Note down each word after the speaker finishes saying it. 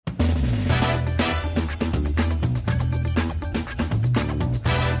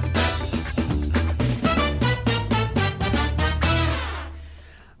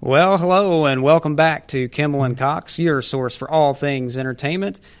Well, hello and welcome back to Kimmel and Cox, your source for all things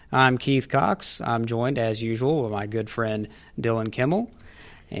entertainment. I'm Keith Cox. I'm joined, as usual, by my good friend Dylan Kimmel.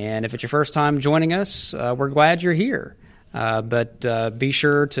 And if it's your first time joining us, we're glad you're here. But be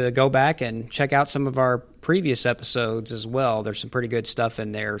sure to go back and check out some of our previous episodes as well. There's some pretty good stuff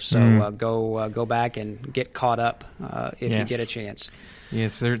in there, so go back and get caught up if you get a chance.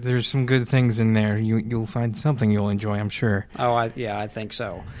 Yes, there's some good things in there. You'll find something you'll enjoy, I'm sure. Oh, I think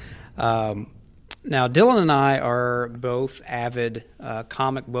so. Now, Dylan and I are both avid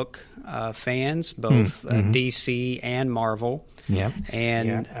comic book fans, both DC and Marvel. Yeah,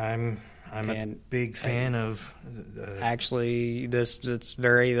 and I'm a big fan of. Actually, it's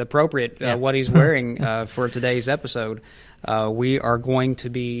very appropriate what he's wearing for today's episode. We are going to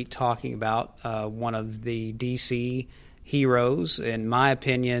be talking about one of the DC heroes, in my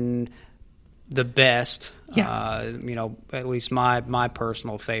opinion, the best. At least my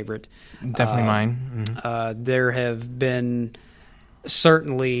personal favorite. Definitely mine. There have been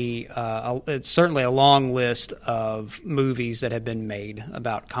certainly a long list of movies that have been made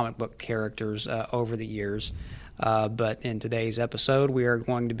about comic book characters over the years. But in today's episode, we are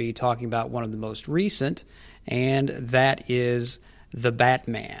going to be talking about one of the most recent, and that is the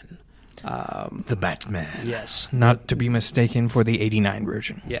Batman. The Batman. Yes. Not to be mistaken for the 89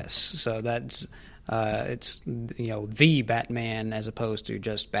 version. Yes. So that's it's the Batman as opposed to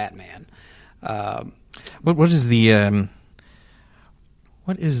just Batman. What is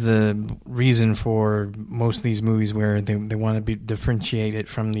the reason for most of these movies where they want to be differentiated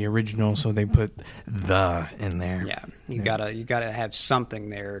from the original, so they put the in there? Yeah, you gotta have something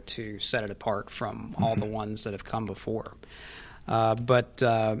there to set it apart from all the ones that have come before.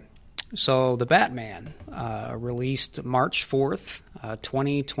 So the Batman released March 4th,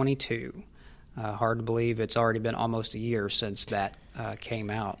 2022. Hard to believe it's already been almost a year since that came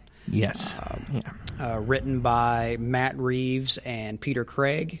out. Yes. Written by Matt Reeves and Peter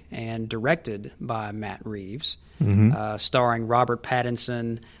Craig, and directed by Matt Reeves, starring Robert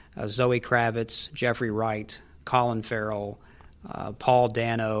Pattinson, Zoe Kravitz, Jeffrey Wright, Colin Farrell, Paul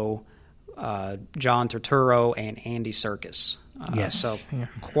Dano, John Turturro, and Andy Serkis.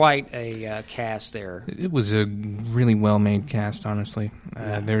 Quite a cast there. It was a really well-made cast, honestly.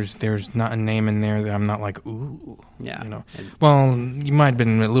 There's not a name in there that I'm not like, ooh. Yeah. Well, you might have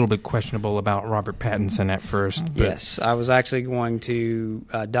been a little bit questionable about Robert Pattinson at first. But yes, I was actually going to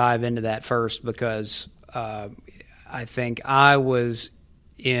dive into that first because I think I was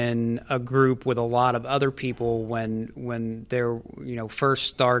in a group with a lot of other people when we first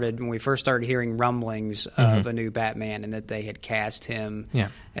started hearing rumblings of a new Batman and that they had cast him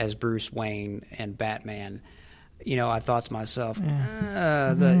as Bruce Wayne and Batman. I thought to myself,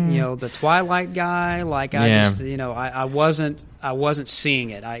 the Twilight guy, I wasn't seeing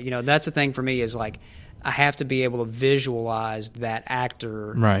it. That's the thing for me is like I have to be able to visualize that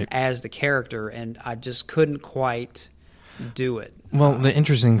actor as the character, and I just couldn't quite do it. Well, the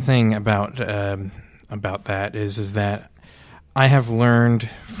interesting thing about that is that I have learned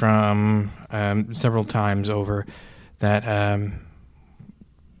from several times over that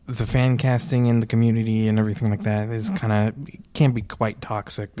the fan casting in the community and everything like that is can be quite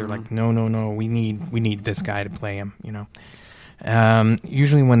toxic. They're like, no, we need this guy to play him.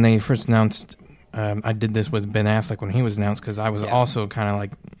 Usually when they first announced. I did this with Ben Affleck when he was announced because I was also kind of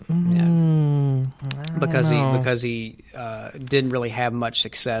like, because he didn't really have much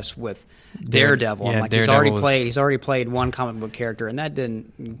success with Daredevil. Yeah, he's already played one comic book character, and that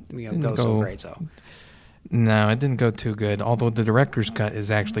didn't go so great. So no, it didn't go too good. Although the director's cut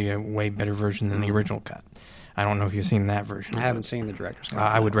is actually a way better version than the original cut. I don't know if you've seen that version. I haven't seen the director's cut.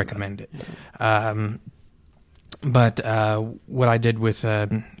 I would recommend it. But what I did with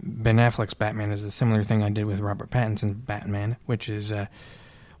Ben Affleck's Batman is a similar thing I did with Robert Pattinson's Batman, which is,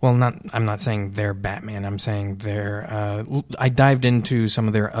 I'm not saying their Batman. I'm saying I dived into some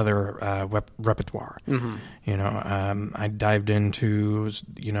of their other repertoire. I dived into,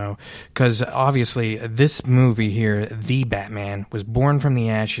 because obviously this movie here, The Batman, was born from the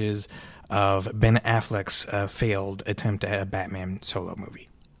ashes of Ben Affleck's failed attempt at a Batman solo movie.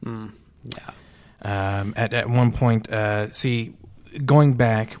 At one point, going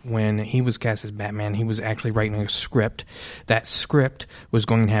back when he was cast as Batman, he was actually writing a script. That script was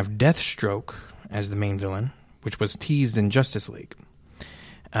going to have Deathstroke as the main villain, which was teased in Justice League.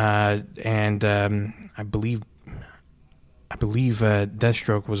 I believe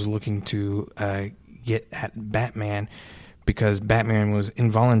Deathstroke was looking to get at Batman because Batman was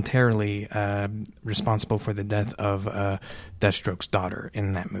involuntarily responsible for the death of Deathstroke's daughter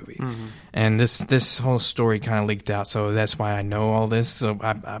in that movie. Mm-hmm. And this whole story kind of leaked out, so that's why I know all this. So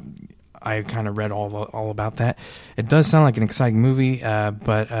I kind of read all about that. It does sound like an exciting movie,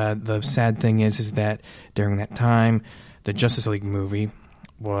 but the sad thing is that during that time, the Justice League movie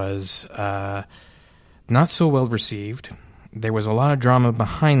was not so well received. There was a lot of drama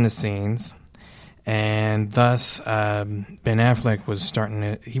behind the scenes, and thus Ben Affleck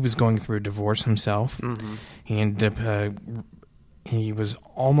was going through a divorce himself. Mm-hmm. He ended up he was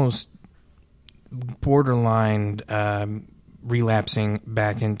almost borderline relapsing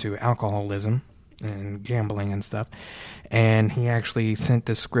back into alcoholism and gambling and stuff, and he actually sent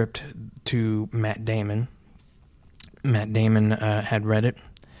the script to Matt Damon. Matt Damon had read it.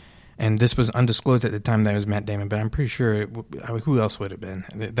 And this was undisclosed at the time that it was Matt Damon, but I'm pretty sure who else would it have been?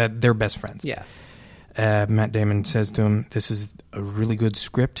 That they're best friends. Yeah. Matt Damon says to him, "This is a really good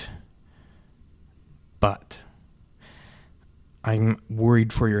script, but I'm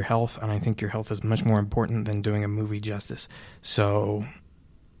worried for your health, and I think your health is much more important than doing a movie justice. So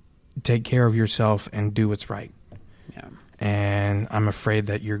take care of yourself and do what's right." Yeah. And I'm afraid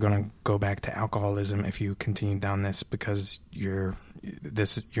that you're going to go back to alcoholism if you continue down this, because you're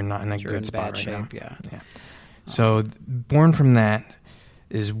not in a good spot right now. Yeah. So born from that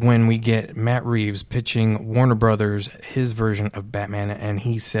is when we get Matt Reeves pitching Warner Brothers his version of Batman, and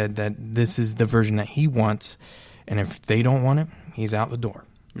he said that this is the version that he wants, and if they don't want it, he's out the door.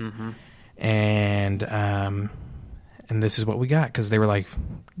 Mm-hmm. And this is what we got, because they were like,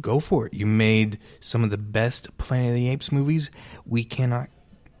 "Go for it. You made some of the best Planet of the Apes movies. We cannot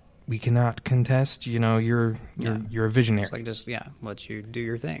contest. You know, you're a visionary." It's like, just let you do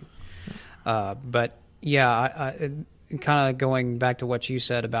your thing. But I kind of going back to what you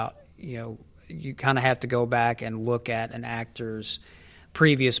said about, you kind of have to go back and look at an actor's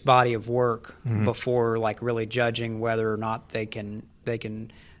previous body of work mm-hmm. before like really judging whether or not they can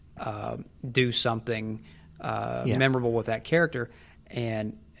do something memorable with that character.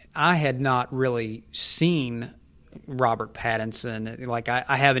 And I had not really seen Robert Pattinson. Like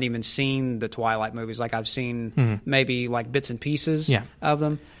I haven't even seen the Twilight movies. Like I've seen maybe like bits and pieces of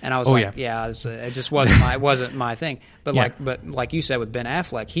them, and I was it just wasn't my thing. But like you said with Ben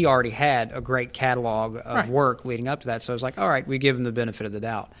Affleck, he already had a great catalog of work leading up to that. So I was like, all right, we give him the benefit of the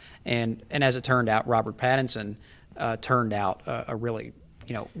doubt. And as it turned out, Robert Pattinson turned out a really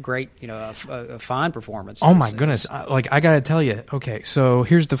great, a fine performance. Oh my goodness! I got to tell you. Okay, so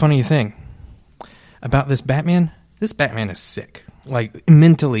here's the funny thing about this Batman. This Batman is sick, like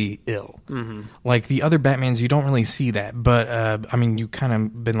mentally ill. Mm-hmm. Like the other Batmans, you don't really see that. But I mean, you kind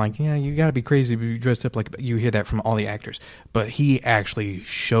of been like, you got to be crazy to be dressed up like. You hear that from all the actors. But he actually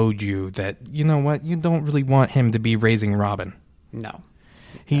showed you that, you know what, you don't really want him to be raising Robin. No,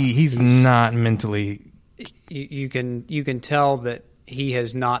 he's not mentally. You can tell that he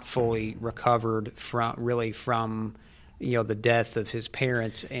has not fully recovered from the death of his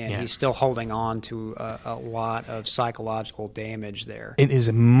parents, and he's still holding on to a lot of psychological damage there. It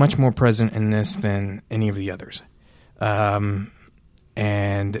is much more present in this than any of the others. And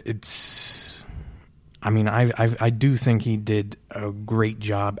it's, I mean, I do think he did a great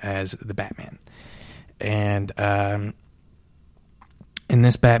job as the Batman. And in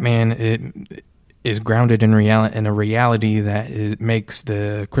this Batman, it is grounded in a reality that makes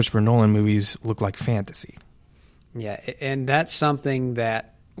the Christopher Nolan movies look like fantasy. Yeah, and that's something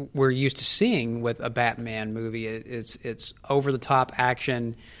that we're used to seeing with a Batman movie. It's over the top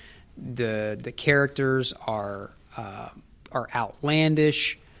action. The characters are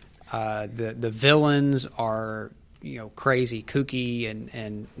outlandish. The villains are crazy, kooky,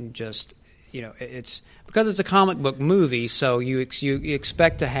 and just it's because it's a comic book movie. So you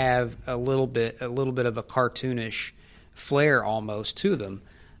expect to have a little bit of a cartoonish flair almost to them.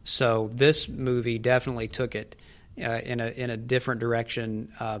 So this movie definitely took it in a different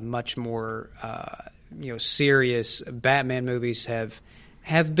direction, much more serious. Batman movies have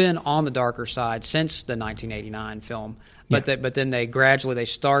been on the darker side since the 1989 film, but then they gradually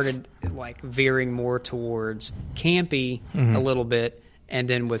started like veering more towards campy a little bit, and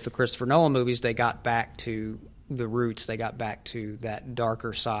then with the Christopher Nolan movies, they got back to the roots. They got back to that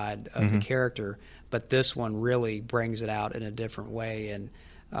darker side of the character, but this one really brings it out in a different way, and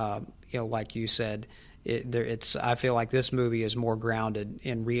like you said. I feel like this movie is more grounded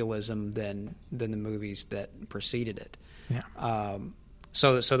in realism than the movies that preceded it. Yeah.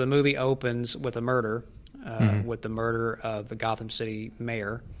 So the movie opens with a murder, with the murder of the Gotham City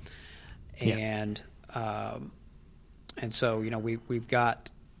mayor, and so we've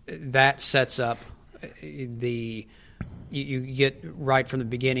got that sets up the you get right from the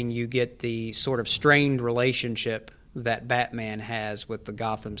beginning, you get the sort of strained relationship that Batman has with the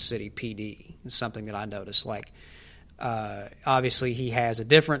Gotham City PD. It's something that I noticed. Like, obviously, he has a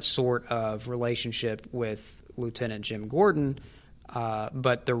different sort of relationship with Lieutenant Jim Gordon,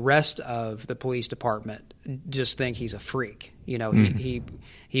 but the rest of the police department just think he's a freak. You know,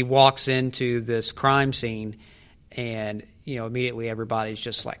 he walks into this crime scene, and immediately everybody's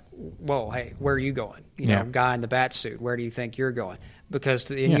just like, "Whoa, hey, where are you going? Guy in the bat suit, where do you think you're going?" Because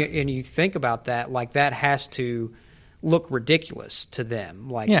you think about that, like that has to look ridiculous to them,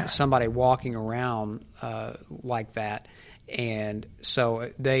 like somebody walking around like that, and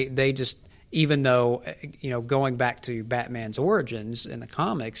so they just. Even though, going back to Batman's origins in the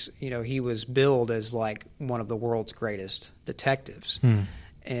comics, he was billed as like one of the world's greatest detectives.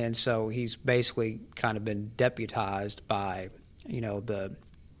 And so he's basically kind of been deputized by,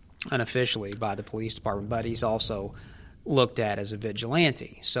 unofficially by the police department, but he's also looked at as a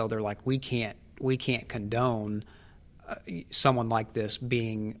vigilante. So they're like, we can't condone someone like this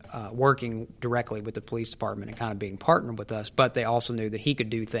being working directly with the police department and kind of being partnered with us, but they also knew that he could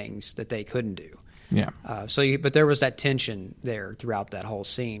do things that they couldn't do. Yeah. But there was that tension there throughout that whole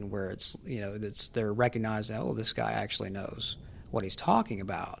scene where it's they're recognizing, oh, this guy actually knows what he's talking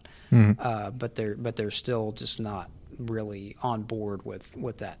about, but they're still just not really on board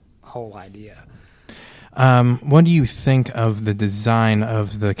with that whole idea. What do you think of the design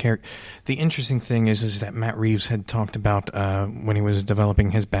of the character? The interesting thing is that Matt Reeves had talked about when he was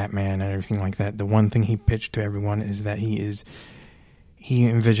developing his Batman and everything like that. The one thing he pitched to everyone is that he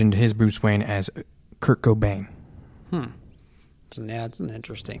envisioned his Bruce Wayne as Kurt Cobain. So yeah, it's an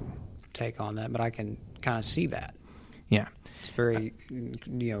interesting take on that, but I can kind of see that. Yeah, it's very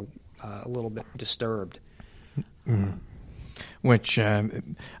a little bit disturbed. Which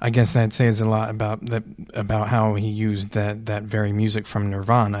I guess that says a lot about how he used that very music from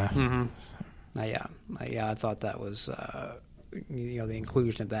Nirvana. I thought that was the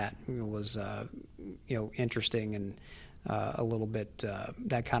inclusion of that was interesting, and a little bit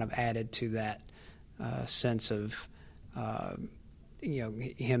that kind of added to that sense of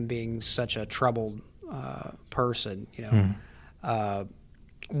him being such a troubled person.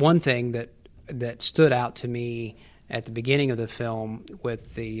 One thing that stood out to me at the beginning of the film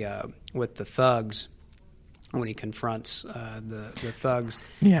with the thugs, when he confronts the thugs,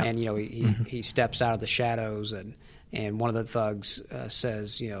 and he steps out of the shadows, and one of the thugs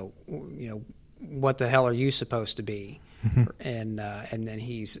says, what the hell are you supposed to be? And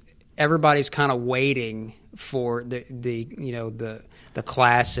then everybody's kind of waiting for the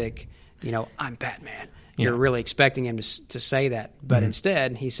classic, I'm Batman. You're really expecting him to say that, but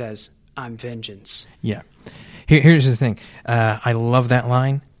instead he says, I'm vengeance. Yeah. Here's the thing. I love that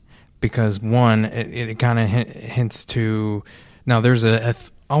line because, one, it kind of hints to... Now, there's a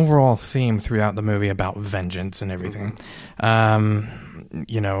overall theme throughout the movie about vengeance and everything. But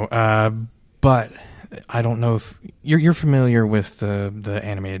I don't know if... You're familiar with the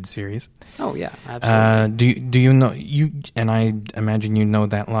animated series. Oh, yeah, absolutely. Do you know... And I imagine you know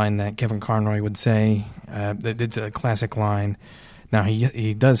that line that Kevin Conroy would say. It's a classic line. Now,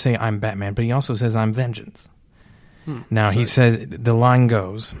 he does say, I'm Batman, but he also says, I'm vengeance. Now, he says, the line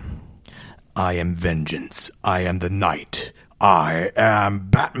goes, I am vengeance. I am the night. I am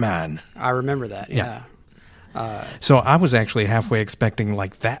Batman. I remember that, yeah. So I was actually halfway expecting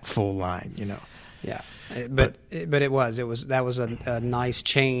like that full line, Yeah, but that was a nice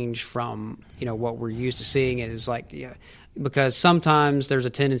change from, what we're used to seeing. It is like, because sometimes there's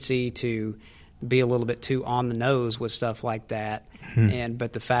a tendency to be a little bit too on the nose with stuff like that.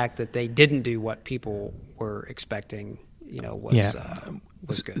 But the fact that they didn't do what people were expecting,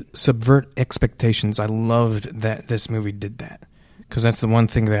 was good. Subvert expectations. I loved that this movie did that, because that's the one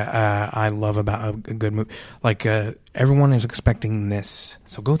thing that I love about a good movie. Like everyone is expecting this,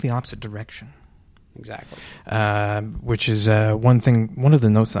 so go the opposite direction. Exactly. Which is one thing. One of the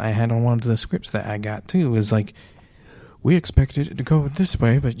notes that I had on one of the scripts that I got too was like, we expected it to go this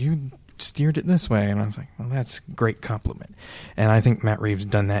way, but you steered it this way. And I was like, well, that's a great compliment. And I think Matt Reeves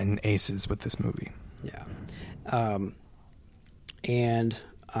done that in aces with this movie. Yeah.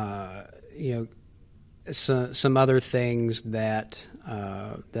 Some other things that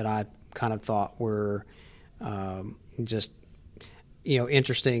I kind of thought were just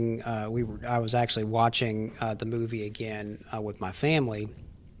interesting. I was actually watching the movie again with my family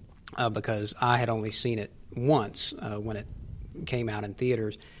because I had only seen it once when it came out in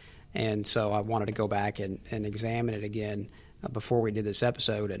theaters, and so I wanted to go back and examine it again before we did this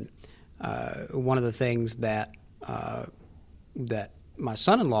episode. And one of the things that my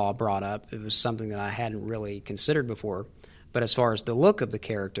son-in-law brought up, it was something that I hadn't really considered before. But as far as the look of the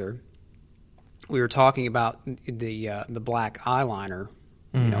character, we were talking about the black eyeliner,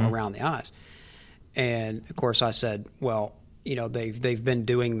 around the eyes, and of course I said, well, they've been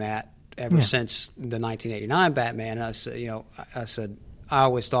doing that ever since the 1989 Batman. And I said I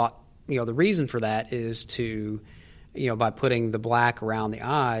always thought the reason for that is to by putting the black around the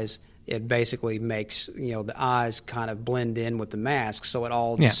eyes, it basically makes the eyes kind of blend in with the mask, so it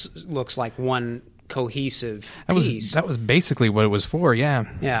all just looks like one cohesive piece. That was basically what it was for.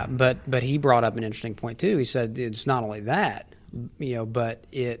 Yeah, but he brought up an interesting point too. He said it's not only that, but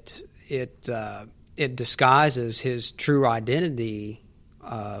it disguises his true identity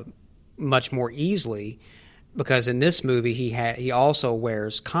much more easily, because in this movie he also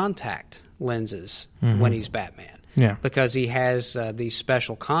wears contact lenses when he's Batman. Yeah, because he has these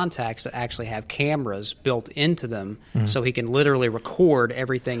special contacts that actually have cameras built into them, so he can literally record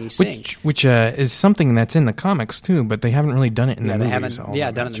everything he's seeing. Which is something that's in the comics too, but they haven't really done it in the movie. They haven't,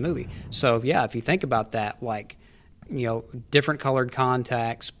 done it in the movie. So if you think about that, like different colored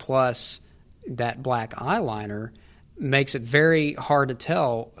contacts plus that black eyeliner makes it very hard to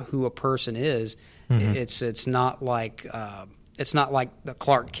tell who a person is. It's not like. It's not like the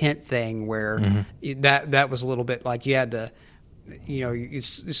Clark Kent thing where that was a little bit like you had to,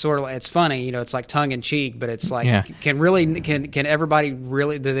 it's sort of. It's funny, it's like tongue in cheek, but it's like can everybody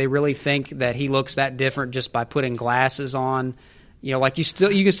really? Do they really think that he looks that different just by putting glasses on? Like you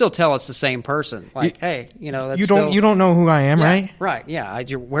can still tell it's the same person. Like, hey, that's you don't know who I am, right? Right, yeah.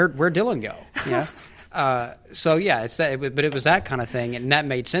 Where Dylan go? Yeah. So it's that, but it was that kind of thing, and that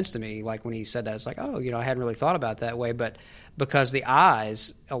made sense to me. Like when he said that, it's like, oh, I hadn't really thought about it that way, but because the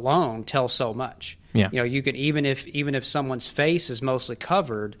eyes alone tell so much. Yeah. You could even if someone's face is mostly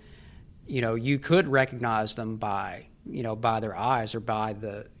covered, you could recognize them by their eyes or by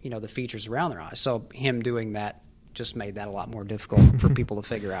the the features around their eyes. So him doing that just made that a lot more difficult for people to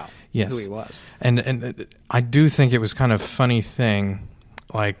figure out who he was. And I do think it was kind of a funny thing,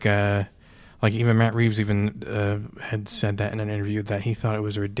 like even Matt Reeves had said that in an interview, that he thought it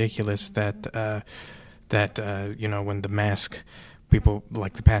was ridiculous that when the mask, people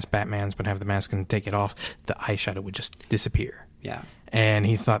like the past Batmans would have the mask and take it off, the eyeshadow would just disappear. Yeah. And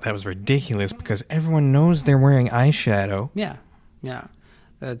he thought that was ridiculous because everyone knows they're wearing eyeshadow. Yeah. Yeah.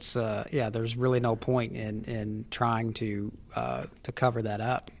 That's there's really no point in trying to cover that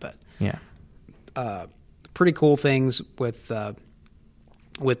up. But pretty cool things with the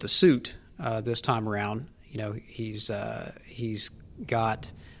suit this time around. He's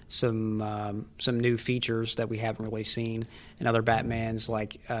got some new features that we haven't really seen in other Batmans,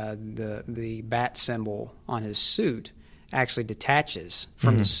 like the bat symbol on his suit actually detaches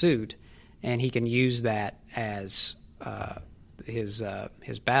from the suit, and he can use that as his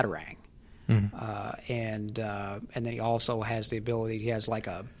batarang. And then he also has the ability. He has like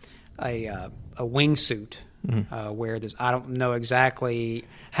a wingsuit. Where there's, I don't know exactly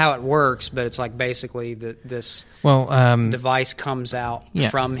how it works, but it's like basically this device comes out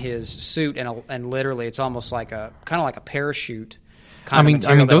from his suit, and literally it's almost like kind of like a parachute. I mean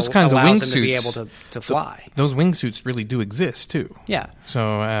those kinds of wingsuits to be able to fly. Those wingsuits really do exist too. Yeah.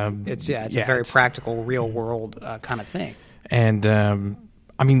 So it's a very practical, real world kind of thing. And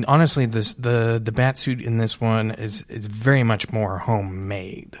honestly, the bat suit in this one is very much more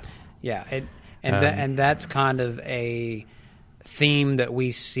homemade. Yeah. And that's kind of a theme that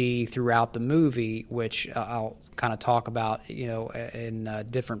we see throughout the movie, which I'll kind of talk about, in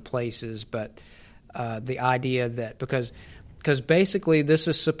different places. But the idea that because basically this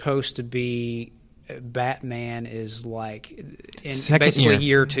is supposed to be Batman is like in basically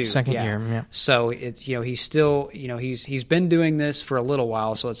year 2. Second year, yeah. So it's he's still he's been doing this for a little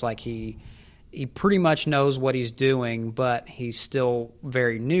while, so it's like he pretty much knows what he's doing, but he's still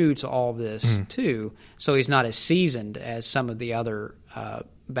very new to all this too. So he's not as seasoned as some of the other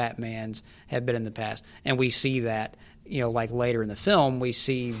Batmans have been in the past. And we see that, like later in the film, we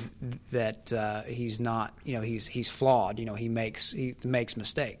see that he's not, he's flawed. He makes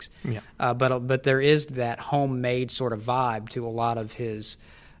mistakes. Yeah. But there is that homemade sort of vibe to a lot of his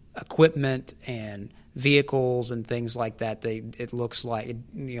equipment and vehicles and things like that. It looks like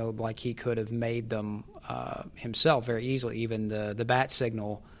like he could have made them himself very easily. Even the bat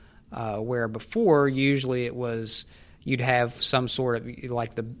signal, where before usually it was you'd have some sort of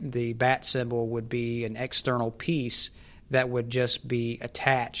like the bat symbol would be an external piece that would just be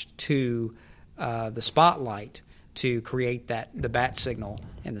attached to the spotlight to create the bat signal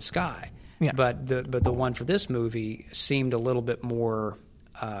in the sky. Yeah. But the one for this movie seemed a little bit more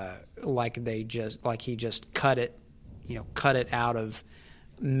like he just cut it, cut it out of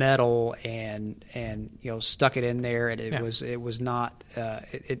metal and stuck it in there, and it was not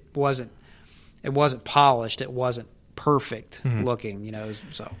it wasn't polished, it wasn't perfect looking,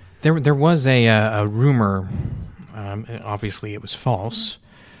 so there was a rumor, obviously it was false,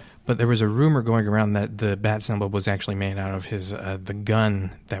 but there was a rumor going around that the bat symbol was actually made out of his the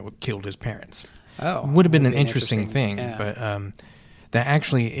gun that killed his parents. Would have been an interesting thing, but that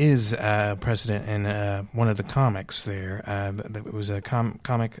actually is precedent in one of the comics there. It was a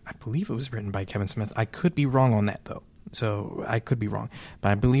comic, I believe it was written by Kevin Smith. I could be wrong on that, though. So I could be wrong. But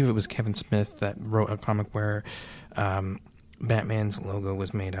I believe it was Kevin Smith that wrote a comic where Batman's logo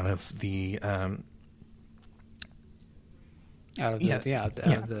was made out of the... out of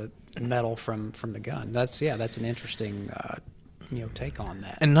the metal from the gun. That's an interesting... take on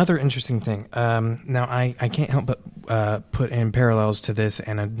that. Another interesting thing. Now, I can't help but put in parallels to this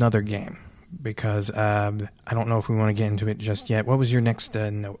and another game, because I don't know if we want to get into it just yet. What was your next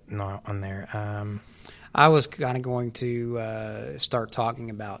note on there? I was kind of going to start talking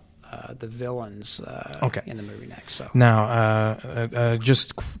about the villains in the movie next. So now,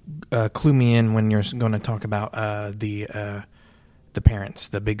 just clue me in when you're going to talk about the parents,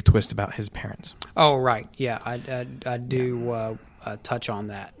 the big twist about his parents. Oh, right. Yeah, I do touch on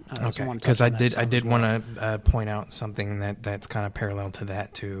that. Okay, because I did want to point out something that's kind of parallel to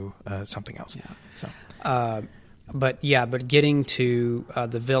that, to something else. Yeah. So, but getting to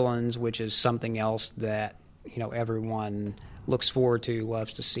the villains, which is something else that everyone looks forward to,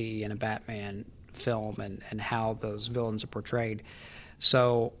 loves to see in a Batman film, and how those villains are portrayed.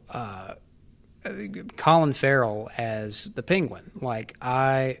 So. Colin Farrell as the Penguin, like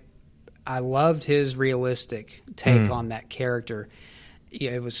I loved his realistic take on that character.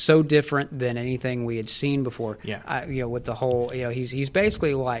 It was so different than anything we had seen before. Yeah, with the whole, he's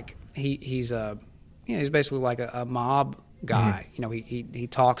basically like he's basically like a mob guy. He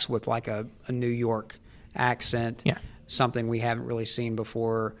talks with like a New York accent. Yeah, something we haven't really seen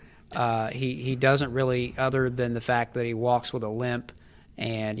before. He doesn't really, other than the fact that he walks with a limp.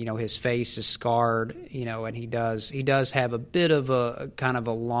 And his face is scarred, and he does have a bit of a kind of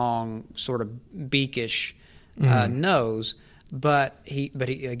a long sort of beakish nose, but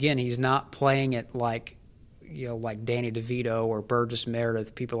he's not playing it like like Danny DeVito or Burgess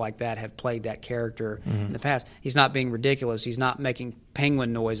Meredith, people like that have played that character in the past. He's not being ridiculous. He's not making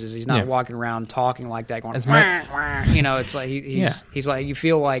penguin noises. He's not walking around talking like that, going wah, wah. It's like he's like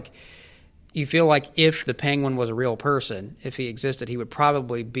you feel like if the Penguin was a real person, if he existed, he would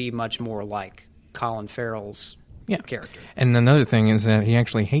probably be much more like Colin Farrell's character. And another thing is that he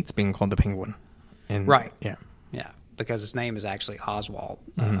actually hates being called the Penguin. Right. Yeah. Yeah, because his name is actually Oswald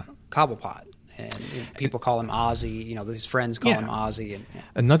Cobblepot. And people call him Ozzy. His friends call him Ozzy. And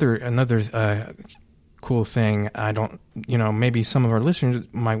Another cool thing, I don't, maybe some of our listeners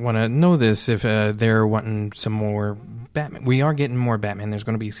might want to know this if they're wanting some more Batman. We are getting more Batman. There's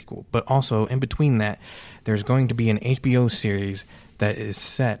going to be a sequel. But also, in between that, there's going to be an HBO series that is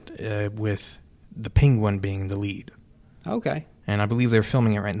set with the Penguin being the lead. Okay. And I believe they're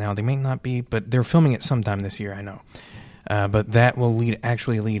filming it right now. They may not be, but they're filming it sometime this year, I know. But that will lead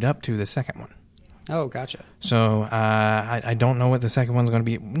up to the second one. Oh, gotcha. So I don't know what the second one's going to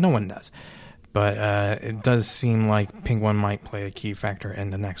be. No one does. But it does seem like Penguin might play a key factor in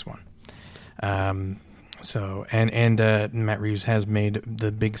the next one. So Matt Reeves has made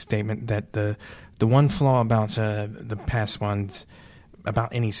the big statement that the one flaw about the past ones,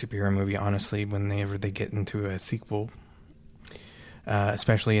 about any superhero movie, honestly, whenever they get into a sequel,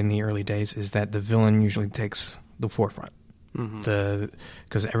 especially in the early days, is that the villain usually takes the forefront.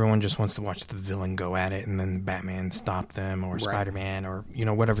 Because everyone just wants to watch the villain go at it, and then Batman stop them, or Spider-Man, or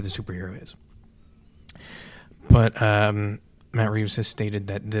whatever the superhero is. But Matt Reeves has stated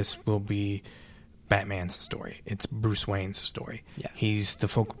that this will be Batman's story. It's Bruce Wayne's story. Yeah. He's the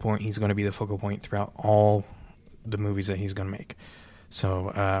focal point. He's going to be the focal point throughout all the movies that he's going to make. So,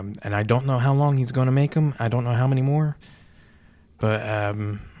 and I don't know how long he's going to make them. I don't know how many more. But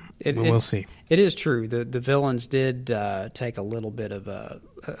we'll see. It is true. The villains did take a little bit of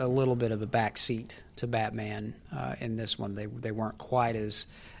a back seat to Batman in this one. They weren't quite as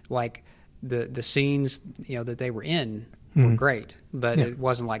like the scenes that they were in were great, but it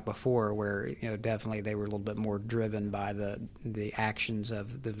wasn't like before where definitely they were a little bit more driven by the actions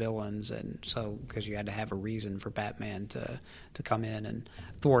of the villains, and so because you had to have a reason for Batman to come in and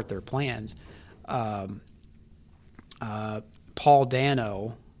thwart their plans. Paul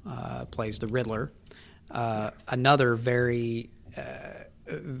Dano plays the Riddler, another very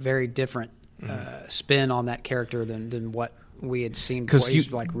very different spin on that character than what we had seen because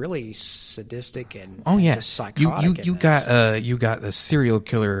he's like really sadistic and just you psychotic. you got the serial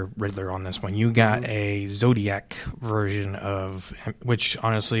killer Riddler on this one. You got a Zodiac version of, which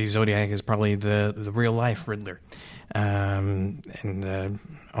honestly Zodiac is probably the real life Riddler,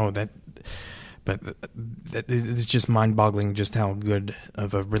 but it's just mind boggling just how good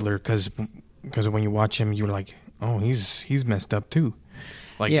of a Riddler, because when you watch him you're like, oh, he's messed up too.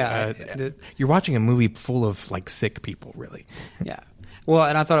 Like, you're watching a movie full of like sick people, really. Yeah. Well,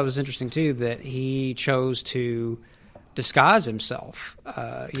 and I thought it was interesting too that he chose to disguise himself.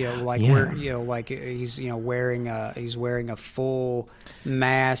 Like he's wearing a full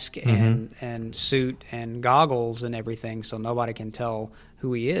mask and suit and goggles and everything, so nobody can tell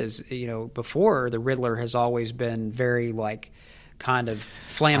who he is. Before, the Riddler has always been very like kind of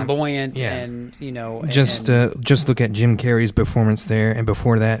flamboyant and just look at Jim Carrey's performance there, and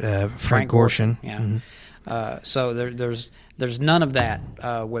before that Frank Gorshin. So there's none of that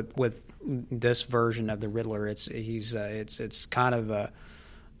with this version of the Riddler. It's kind of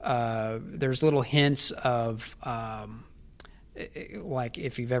there's little hints of like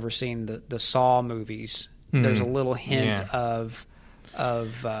if you've ever seen the Saw movies, there's a little hint of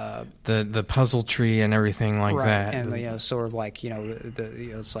the puzzle tree and everything like that, and sort of like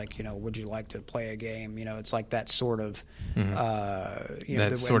it's like would you like to play a game? It's like that sort of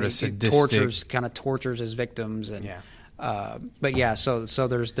that sort of sadistic tortures his victims and so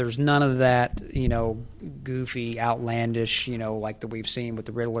there's none of that goofy outlandish like that we've seen with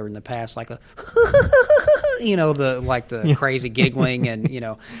the Riddler in the past, like the crazy giggling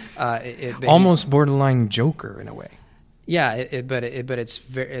and almost borderline Joker in a way. Yeah, but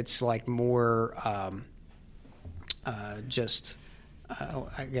it's like more just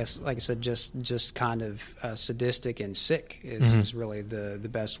I guess, like I said, just kind of sadistic and sick is really the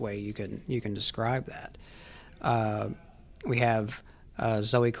best way you can describe that. We have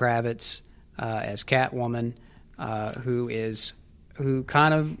Zoe Kravitz as Catwoman, who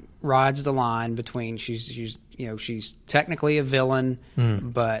kind of rides the line between she's technically a villain,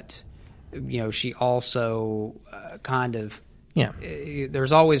 but she also kind of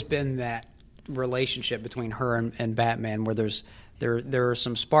there's always been that relationship between her and Batman where there are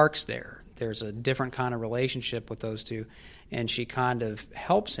some sparks there. There's a different kind of relationship with those two, and she kind of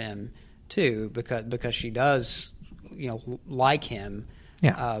helps him too because she does like him,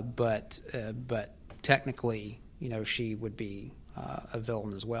 but technically she would be a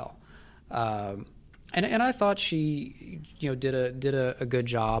villain as well. And I thought she did a good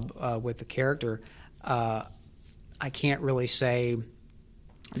job with the character. I can't really say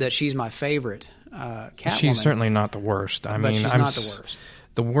that she's my favorite Catwoman. She's certainly not the worst. She's not the worst.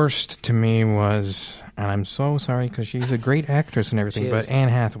 The worst to me was, and I'm so sorry because she's a great actress and everything, but Anne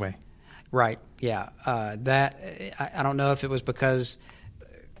Hathaway. Right. Yeah. That I don't know if it was because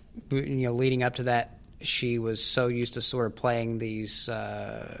leading up to that, she was so used to sort of playing these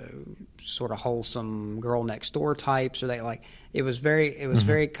sort of wholesome girl next door types, or it was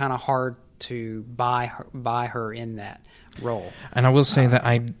very kind of hard to buy her in that role. And I will say that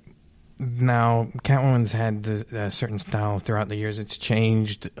now Catwoman's had a certain style throughout the years. It's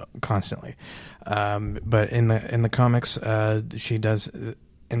changed constantly, but in the comics, she does.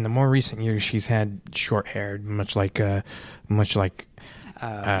 In the more recent years, she's had short hair, much like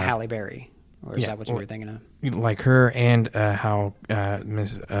Halle Berry. Or is that what you were thinking of? Like her, and how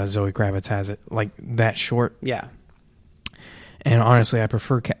Miss Zoe Kravitz has it, like that short. Yeah. And honestly, I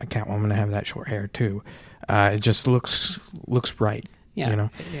prefer Catwoman to have that short hair too. It just looks right. Yeah.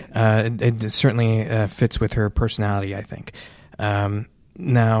 It certainly fits with her personality, I think.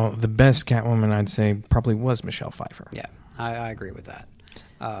 Now, the best Catwoman, I'd say, probably was Michelle Pfeiffer. Yeah, I agree with that.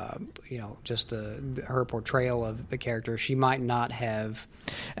 Just her portrayal of the character, she might not have.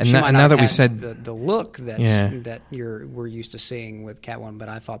 And now that we said the look that we're used to seeing with Catwoman, but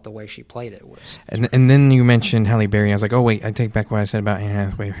I thought the way she played it was. And then you mentioned Halle Berry. I was like, oh wait, I take back what I said about Anne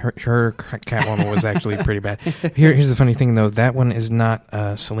Hathaway. Her Catwoman was actually pretty bad. Here's the funny thing though, that one is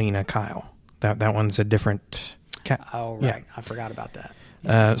not Selena Kyle. That one's a different cat. Oh right, yeah. I forgot about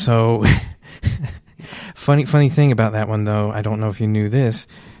that. So. Funny thing about that one, though, I don't know if you knew this,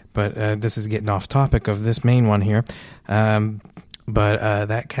 but this is getting off topic of this main one here. But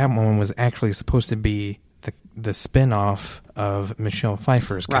that Catwoman was actually supposed to be the spin-off of Michelle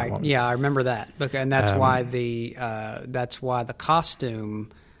Pfeiffer's Catwoman. Right? Yeah, I remember that, and that's why the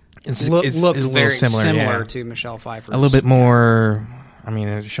costume looked very similar to Michelle Pfeiffer's. A little bit more. I mean,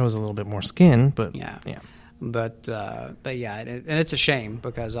 it shows a little bit more skin, but yeah. But yeah, and it's a shame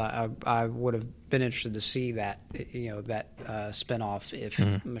because I would have been interested to see that spinoff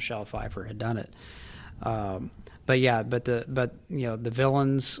if Michelle Pfeiffer had done it. But the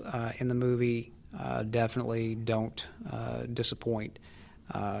villains in the movie definitely don't disappoint.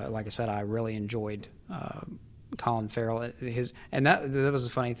 Like I said, I really enjoyed Colin Farrell. That was a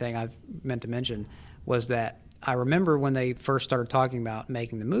funny thing I meant to mention was that I remember when they first started talking about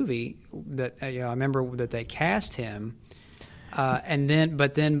making the movie that I remember that they cast him.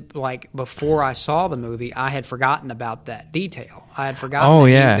 But then, like before I saw the movie, I had forgotten about that detail. I had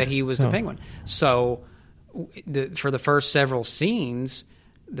forgotten that he was the Penguin. So, for the first several scenes,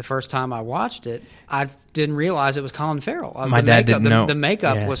 the first time I watched it, I didn't realize it was Colin Farrell. My dad didn't know. The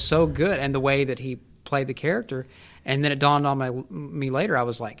makeup was so good, and the way that he played the character. And then it dawned on me later. I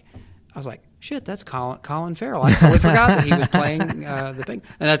was like, shit, that's Colin Farrell. I totally forgot that he was playing the Penguin.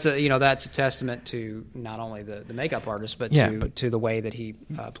 And that's a testament to not only the makeup artist, but to the way that he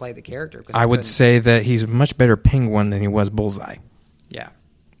played the character. I would say that he's a much better Penguin than he was Bullseye. Yeah.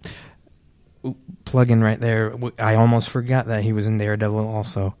 Plug in right there. I almost forgot that he was in Daredevil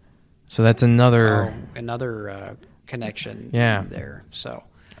also. So that's another connection there. So,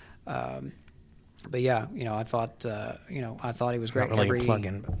 but yeah, I thought he was great. Not really a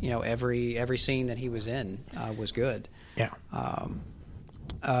plug-in, but. Every scene that he was in was good. Yeah.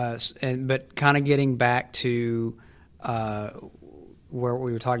 But kind of getting back to where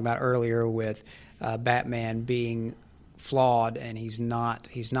we were talking about earlier with Batman being flawed, and he's not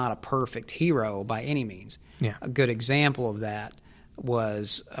a perfect hero by any means. Yeah. A good example of that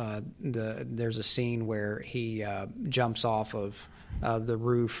was there's a scene where he jumps off of the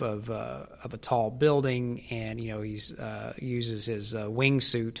roof of a tall building, and he's uses his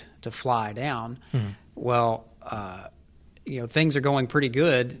wingsuit to fly down. Mm-hmm. Well, things are going pretty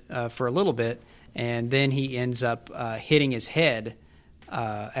good for a little bit, and then he ends up hitting his head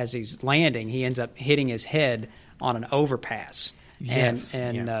as he's landing. He ends up hitting his head on an overpass, and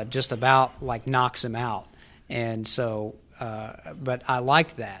just about like knocks him out. And so, but I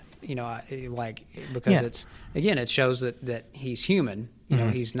liked that, because it shows that he's human.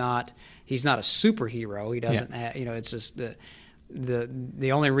 He's not a superhero. He doesn't have, it's just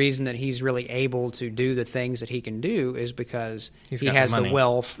the only reason that he's really able to do the things that he can do is because he has the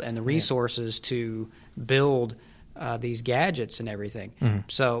wealth and the resources to build these gadgets and everything. Mm-hmm.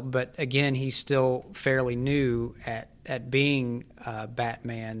 So, but again, he's still fairly new at being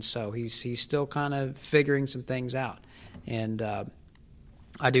Batman, so he's still kind of figuring some things out. And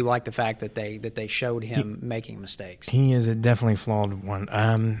I do like the fact that they showed him making mistakes. He is a definitely flawed one.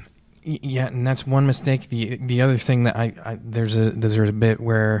 And that's one mistake. The other thing that there's a bit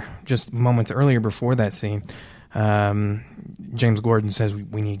where just moments earlier before that scene, James Gordon says,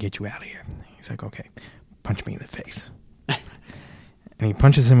 "We need to get you out of here." He's like, "Okay, punch me in the face." And he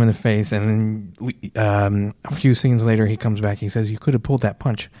punches him in the face, and then a few scenes later, he comes back. He says, "You could have pulled that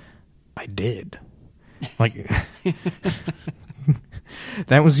punch." I did. Like,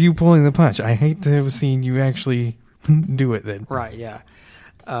 that was you pulling the punch. I hate to have seen you actually do it then. Right, yeah.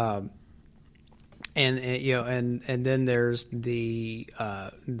 And then there's the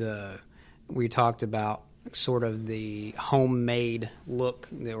we talked about sort of the homemade look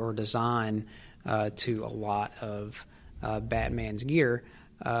or design to a lot of Batman's gear.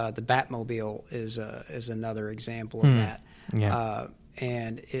 The Batmobile is another example of that. Yeah.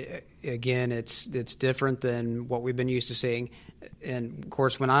 And again, it's different than what we've been used to seeing. And of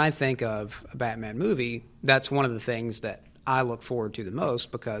course, when I think of a Batman movie, that's one of the things that I look forward to the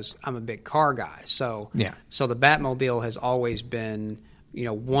most because I'm a big car guy. So the Batmobile has always been,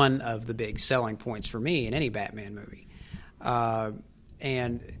 one of the big selling points for me in any Batman movie.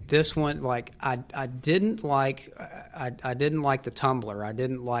 And this one, like, I didn't like the Tumbler. I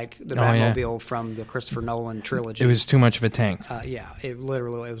didn't like the Batmobile from the Christopher Nolan trilogy. It was too much of a tank. It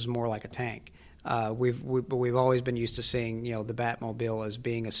was more like a tank. We've always been used to seeing, the Batmobile as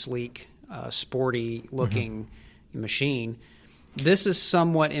being a sleek, sporty looking machine. This is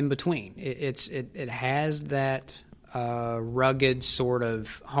somewhat in between. It has that rugged sort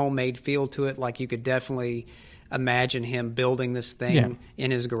of homemade feel to it. Like you could definitely imagine him building this thing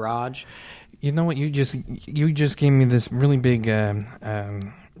in his garage. You know what? You just gave me this really big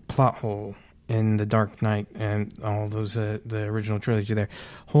plot hole in The Dark Knight and all those the original trilogy there.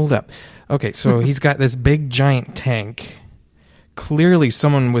 Hold up. Okay, so he's got this big giant tank. Clearly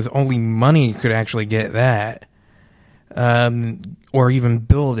someone with only money could actually get that. Or even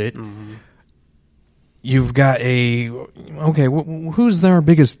build it. Mm-hmm. You've got who's our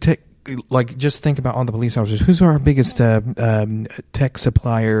biggest tech? Like, just think about all the police officers. Who's our biggest tech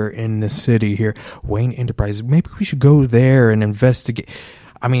supplier in the city here? Wayne Enterprises. Maybe we should go there and investigate.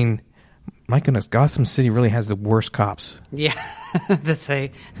 I mean, my goodness, Gotham City really has the worst cops. Yeah,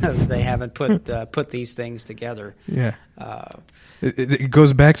 that they haven't put these things together. Yeah. It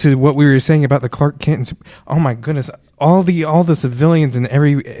goes back to what we were saying about the Clark Kent. Oh my goodness! All the civilians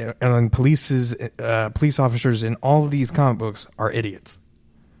and police officers in all of these comic books are idiots.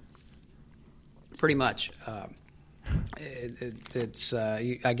 Pretty much. It's.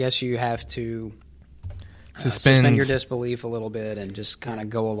 I guess you have to suspend your disbelief a little bit and just kind of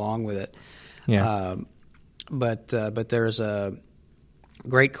go along with it. Yeah. But there's a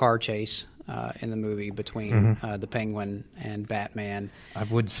great car chase in the movie between the Penguin and Batman. I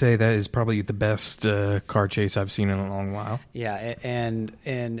would say that is probably the best car chase I've seen in a long while. Yeah, and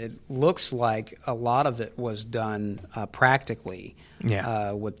it looks like a lot of it was done practically.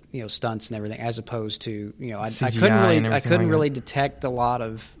 Yeah. With stunts and everything, as opposed to CGI I couldn't really detect a lot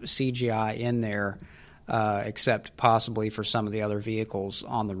of CGI in there, except possibly for some of the other vehicles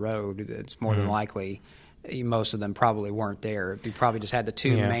on the road. It's more than likely. Most of them probably weren't there. You probably just had the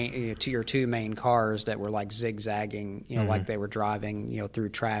two main cars that were like zigzagging, like they were driving, through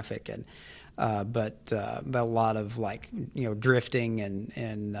traffic, and but a lot of like drifting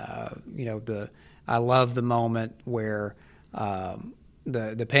and I love the moment where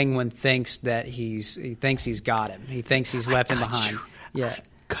the Penguin thinks that he's got him. He thinks he's left him behind. Yeah.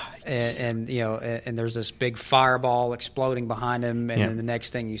 And there's this big fireball exploding behind him, and then the next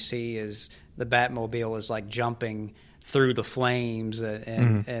thing you see is the Batmobile is like jumping through the flames,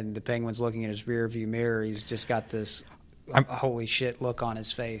 and the Penguin's looking in his rear view mirror. He's just got this holy shit look on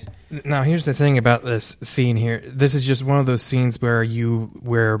his face. Now here's the thing about this scene here. This is just one of those scenes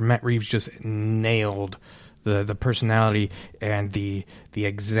where Matt Reeves just nailed the personality and the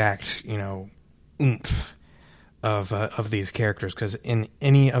exact oomph of these characters, because in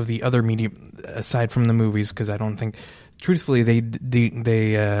any of the other media aside from the movies, because I don't think, truthfully,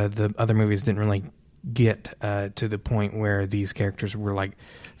 the other movies didn't really get to the point where these characters were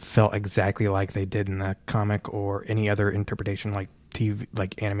felt exactly like they did in the comic or any other interpretation, like TV,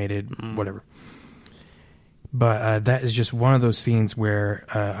 like animated, whatever. But that is just one of those scenes where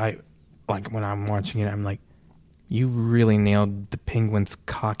I when I'm watching it, I'm like, you really nailed the Penguin's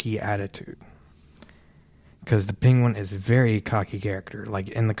cocky attitude. Because the Penguin is a very cocky character, like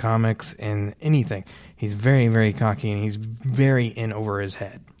in the comics and anything. He's very, very cocky, and he's very in over his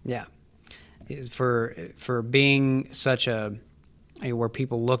head. Yeah, for being such where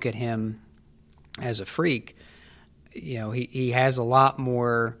people look at him as a freak, he has a lot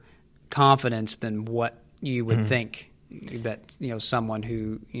more confidence than what you would think that someone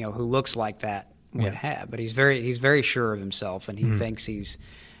who looks like that would have. But he's very sure of himself, and he thinks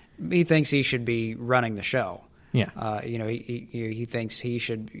he should be running the show. Yeah. He thinks he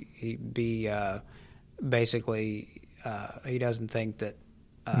should be basically. He doesn't think that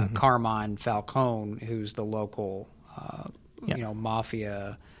Carmine Falcone, who's the local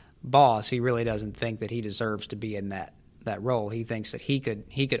mafia boss, he really doesn't think that he deserves to be in that role. He thinks that he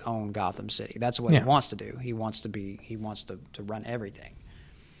could own Gotham City. That's what he wants to do. He wants to run everything.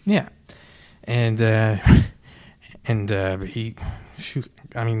 Yeah. And he,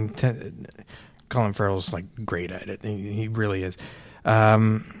 Colin Farrell's great at it. He really is.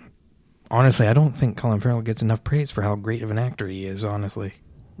 Honestly, I don't think Colin Farrell gets enough praise for how great of an actor he is. Honestly,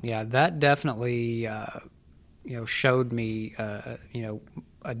 yeah, that definitely showed me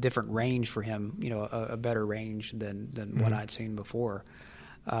a different range for him. A better range than what I'd seen before.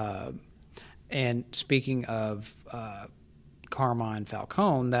 And speaking of Carmine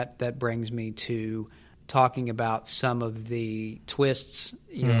Falcone, that brings me to talking about some of the twists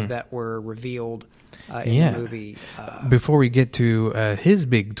that were revealed in the movie. Before we get to his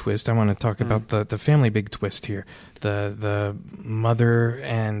big twist, I want to talk about the family big twist here. The mother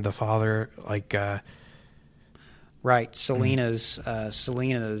and the father, right, Selena's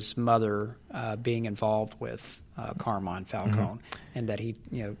mother being involved with Carmine Falcone, and that he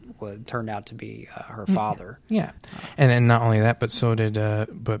turned out to be her father. Yeah, and then not only that, but so did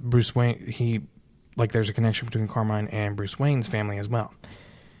but Bruce Wayne. There's a connection between Carmine and Bruce Wayne's family as well.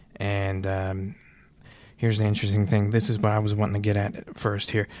 And here's the interesting thing. This is what I was wanting to get at first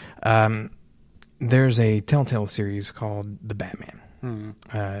here. There's a Telltale series called The Batman.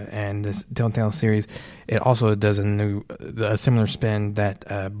 And this Telltale series, it also does a similar spin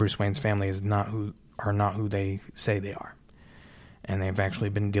that Bruce Wayne's family is not who they say they are. And they've actually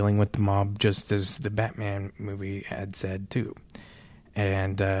been dealing with the mob, just as the Batman movie had said too.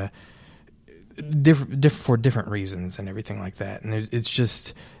 And for different reasons and everything like that. And it's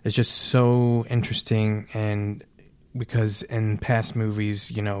just so interesting. And because in past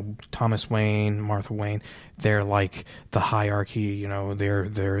movies, Thomas Wayne, Martha Wayne, they're like the hierarchy, they're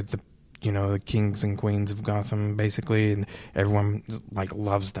the the kings and queens of Gotham, basically, and everyone like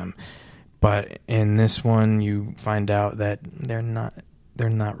loves them. But in this one, you find out that they're not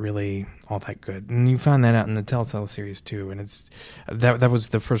really all that good, and you found that out in the Telltale series too. And it's that was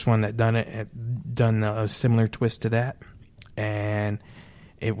the first one that done a similar twist to that, and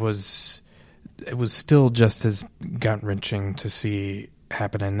it was still just as gut wrenching to see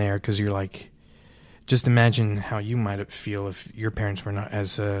happen in there, because you're like, just imagine how you might feel if your parents were not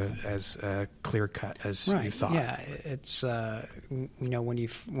as clear cut as you thought. Yeah, it's when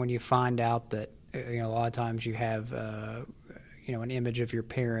you find out that a lot of times you have an image of your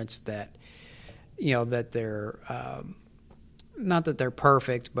parents that that they're not that they're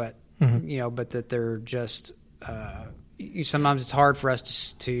perfect, but but that they're just. Sometimes it's hard for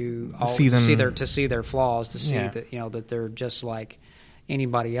us to see their flaws, to see that that they're just like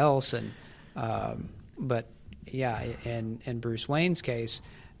anybody else, and but yeah, in Bruce Wayne's case,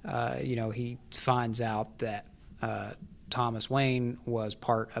 he finds out that Thomas Wayne was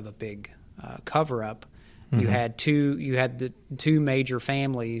part of a big cover up. You had the two major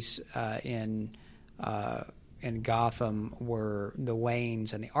families in Gotham were the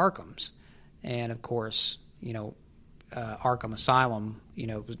Waynes and the Arkhams, and of course Arkham Asylum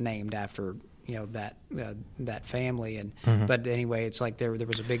was named after that family, and but anyway, it's like there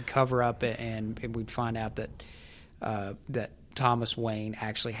was a big cover up, and we'd find out that Thomas Wayne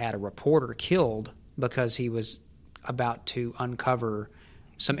actually had a reporter killed because he was about to uncover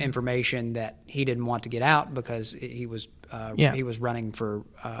some information that he didn't want to get out because he was running for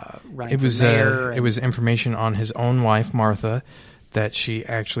mayor. It was information on his own wife, Martha, that she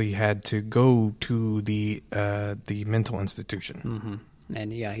actually had to go to the mental institution.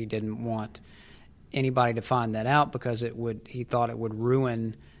 And he didn't want anybody to find that out because he thought it would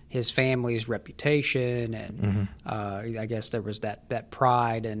ruin his family's reputation, and I guess there was that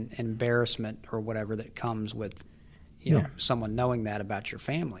pride and embarrassment or whatever that comes with someone knowing that about your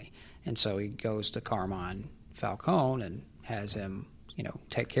family. And so he goes to Carmine Falcone and has him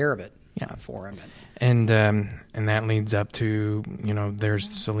take care of it for him. And that leads up to there's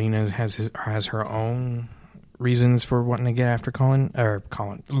Selina has her own reasons for wanting to get after Carmine.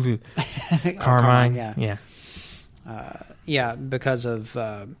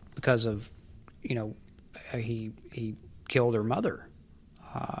 Because of he killed her mother,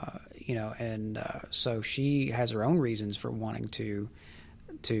 and so she has her own reasons for wanting to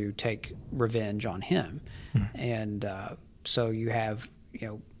take revenge on him. And so you have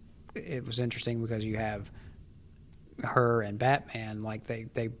it was interesting because you have her and Batman, like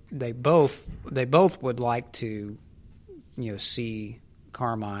they both would like to see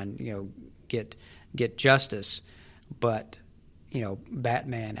Carmine get justice, but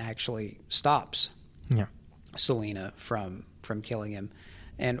Batman actually stops Selina from killing him,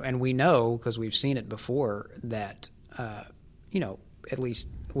 and we know because we've seen it before that at least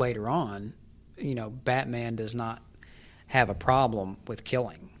later on Batman does not have a problem with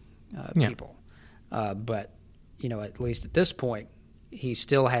killing people, but at least at this point, he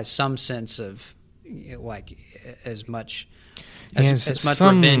still has some sense of as much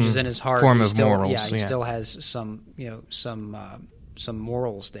revenge as in his heart. Form of morals. He still has some some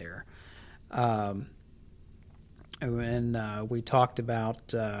morals there. And we talked about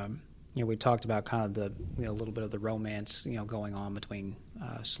kind of the a little bit of the romance going on between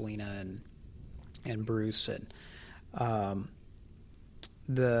Selina and Bruce, and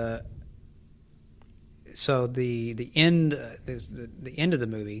the end the end of the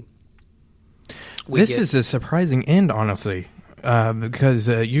movie. This is a surprising end, honestly, because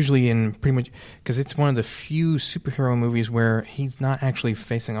usually in pretty much because it's one of the few superhero movies where he's not actually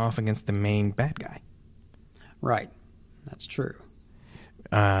facing off against the main bad guy. Right, that's true.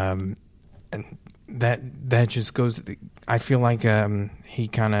 And that just goes. I feel like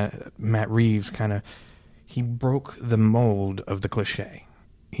Matt Reeves he broke the mold of the cliche.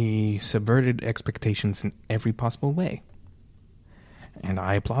 He subverted expectations in every possible way, and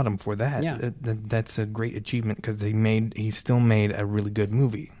I applaud him for that. Yeah. That's a great achievement because he still made a really good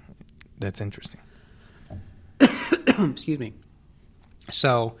movie. That's interesting. Excuse me.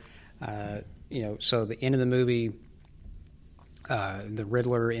 So, so the end of the movie, the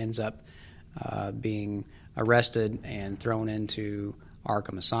Riddler ends up being arrested and thrown into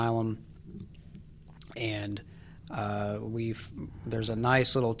Arkham Asylum, and there's a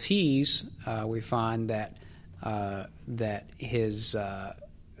nice little tease. We find that his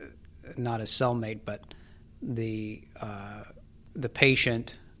not his cellmate, but the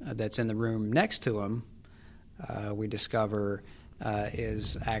patient that's in the room next to him, we discover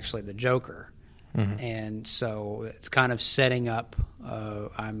is actually the Joker. And so it's kind of setting up.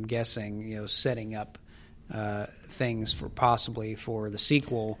 I'm guessing, setting up things for possibly for the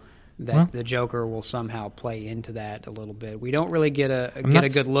sequel. That the Joker will somehow play into that a little bit. We don't really get a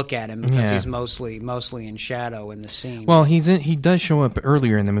good look at him because he's mostly in shadow in the scene. Well, he does show up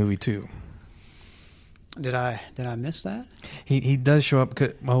earlier in the movie too. Did I miss that? He does show up.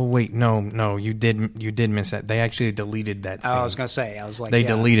 Oh wait, no, you did miss that. They actually deleted that scene. I was gonna say, I was like, they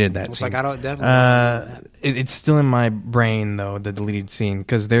deleted that. I was scene. like, I don't definitely. It's still in my brain though, the deleted scene,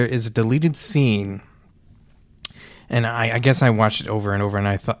 because there is a deleted scene. And I guess I watched it over and over, and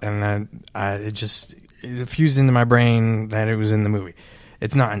I thought, and then it fused into my brain that it was in the movie.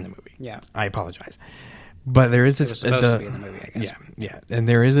 It's not in the movie. Yeah, I apologize, but there is this. It was supposed to be in the movie, I guess. Yeah, and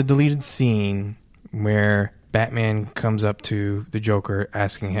there is a deleted scene where Batman comes up to the Joker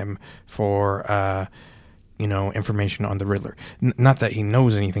asking him for, information on the Riddler. Not that he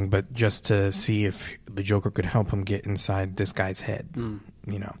knows anything, but just to see if the Joker could help him get inside this guy's head.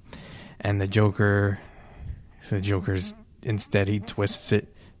 And the Joker's instead he twists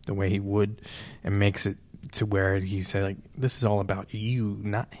it the way he would and makes it to where he said, like, this is all about you,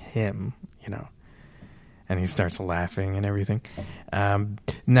 not him, and he starts laughing and everything.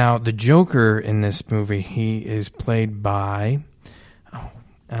 Now the Joker in this movie, he is played by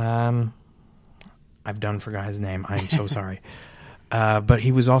I've forgot his name. I'm so sorry. But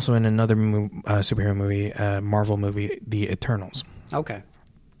he was also in another superhero movie, Marvel movie, The Eternals. Okay.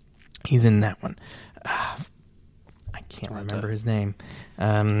 He's in that one. I can't remember his name.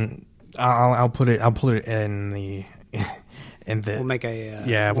 I'll put it in the we'll make an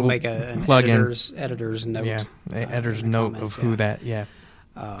editor's note. Yeah, editor's note of who that. Yeah.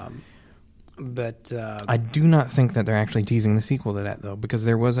 But I do not think that they're actually teasing the sequel to that though, because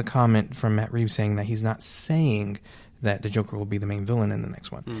there was a comment from Matt Reeves saying that he's not saying that the Joker will be the main villain in the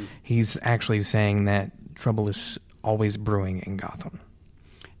next one. He's actually saying that trouble is always brewing in Gotham.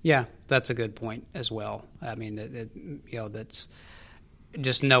 Yeah, that's a good point as well. I mean, that's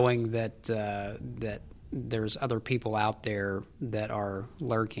just knowing that that there's other people out there that are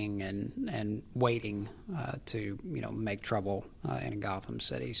lurking and waiting to make trouble in Gotham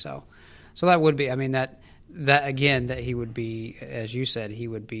City. So that would be. I mean, that again, that he would be, as you said, he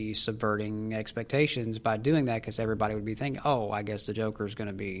would be subverting expectations by doing that, because everybody would be thinking, oh, I guess the Joker is going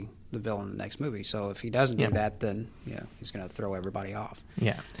to be the villain in the next movie. So if he doesn't do that, then he's going to throw everybody off.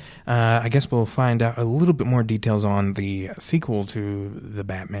 Yeah. I guess we'll find out a little bit more details on the sequel to the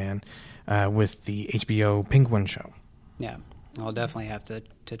Batman with the HBO Penguin show. Yeah, I'll definitely have to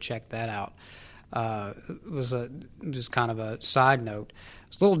check that out. It was just kind of a side note. I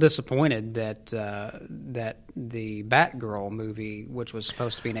was a little disappointed that the Batgirl movie, which was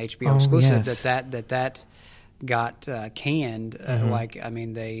supposed to be an HBO exclusive, that got canned.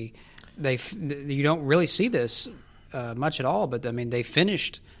 You don't really see this much at all, but I mean, they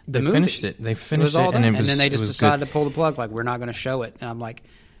finished the movie. They finished it, and then they just decided to pull the plug. Like, we're not going to show it. And I'm like,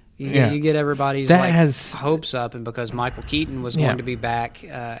 you get everybody's hopes up, and because Michael Keaton was going to be back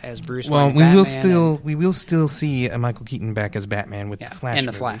as Bruce Wayne. Well, we will still see Michael Keaton back as Batman with the Flash. And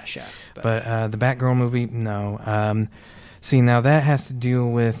the movie. Flash, yeah. But the Batgirl movie, no. See, now that has to deal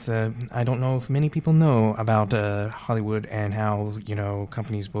with. I don't know if many people know about Hollywood and how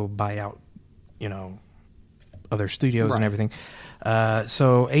companies will buy out other studios and everything.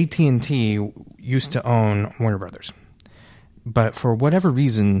 So AT&T used to own Warner Brothers. But for whatever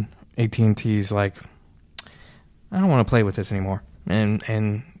reason, AT&T's like, I don't want to play with this anymore,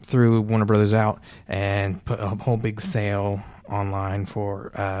 and threw Warner Brothers out and put a whole big sale online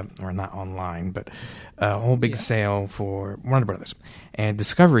for, or not online, but a whole big sale for Warner Brothers. And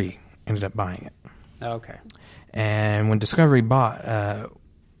Discovery ended up buying it. Okay. And when Discovery bought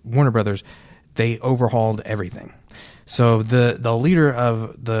Warner Brothers, they overhauled everything. So the leader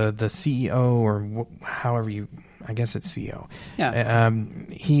of the CEO, or however you... I guess it's CEO. Yeah.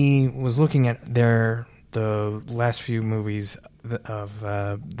 He was looking at the last few movies of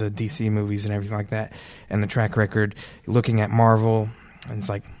the DC movies and everything like that, and the track record, looking at Marvel, and it's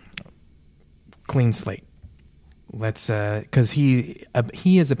like, clean slate. Let's, because he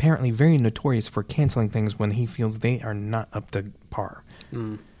is apparently very notorious for canceling things when he feels they are not up to par.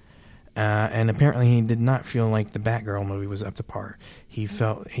 And apparently he did not feel like the Batgirl movie was up to par.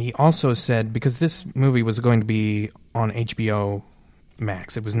 He also said, because this movie was going to be on HBO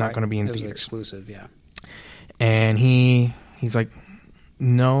Max, it was not going to be in theaters. It was exclusive, yeah. And he's like,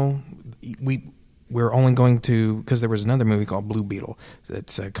 no, we're only going to, because there was another movie called Blue Beetle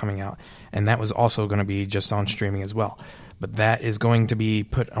that's coming out, and that was also going to be just on streaming as well. But that is going to be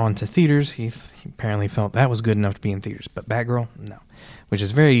put onto theaters. He apparently felt that was good enough to be in theaters. But Batgirl, no. Which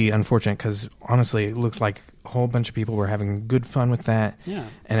is very unfortunate because, honestly, it looks like a whole bunch of people were having good fun with that. Yeah.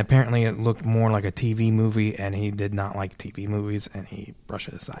 And apparently it looked more like a TV movie, and he did not like TV movies, and he brushed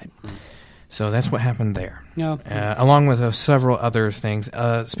it aside. Mm. So that's what happened there. Yeah. Along with several other things.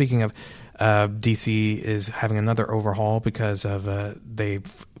 Speaking of, DC is having another overhaul because of they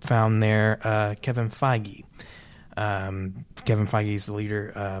found their Kevin Feige. Kevin Feige is the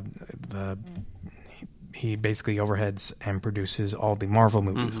leader. He basically overheads and produces all the Marvel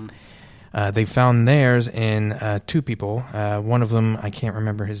movies. Mm-hmm. They found theirs in two people. One of them, I can't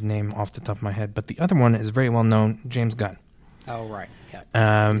remember his name off the top of my head, but the other one is very well known, James Gunn. Oh, right. Yeah.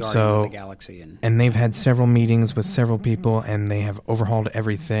 Guardians of the Galaxy and they've had several meetings with several people, and they have overhauled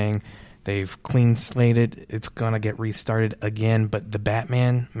everything. They've clean slated. It's going to get restarted again, but the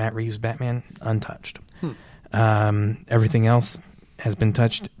Batman, Matt Reeves' Batman, untouched. Everything else has been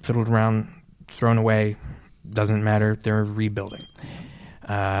touched, fiddled around, thrown away. Doesn't matter. They're rebuilding.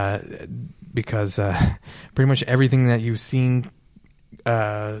 Because pretty much everything that you've seen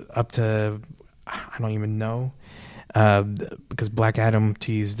up to, I don't even know, because Black Adam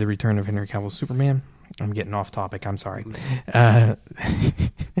teased the return of Henry Cavill's Superman. I'm getting off topic. I'm sorry. Henry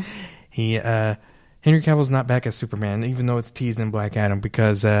Cavill's not back as Superman, even though it's teased in Black Adam,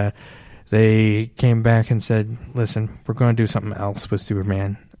 because they came back and said, listen, we're going to do something else with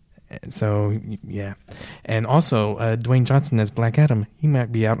Superman. So, yeah. And also, Dwayne Johnson as Black Adam. He might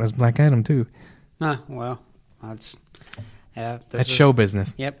be out as Black Adam, too. Well, that's show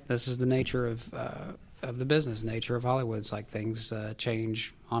business. Yep, this is the nature of the business, nature of Hollywood. It's like things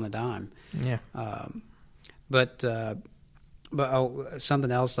change on a dime. Yeah. But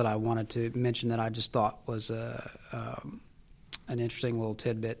something else that I wanted to mention that I just thought was an interesting little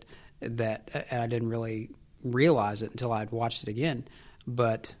tidbit that I didn't really realize it until I'd watched it again.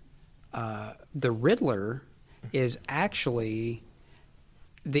 But the Riddler is actually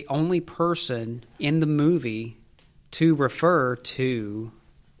the only person in the movie to refer to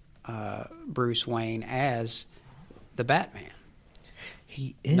Bruce Wayne as the Batman.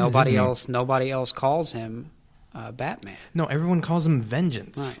 He is. Nobody else calls him Batman. No, everyone calls him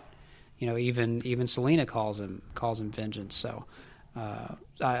Vengeance. Right. You know, even Selena calls him Vengeance. So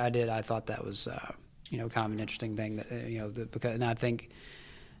I thought that was kind of an interesting thing that because, and I think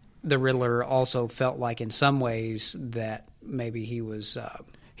the Riddler also felt like in some ways that maybe he was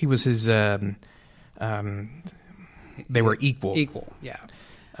his they were equal. Yeah.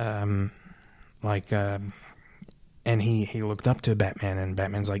 And he looked up to Batman, and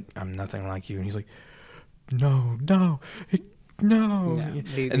Batman's like, I'm nothing like you, and he's like, no. Yeah,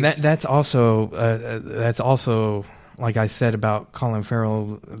 and that's also like I said about Colin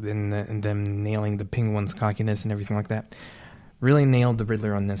Farrell and them nailing the Penguin's cockiness and everything like that. Really nailed the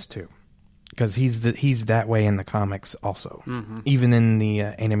Riddler on this too, because he's that way in the comics also, even in the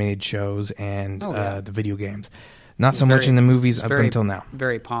animated shows and the video games. Not so much in the movies up until now.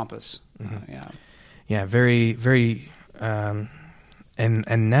 Very pompous. Yeah, very, very.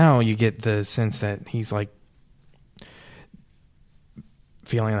 And now you get the sense that he's like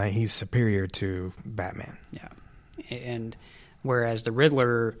feeling like he's superior to Batman. Yeah, and whereas the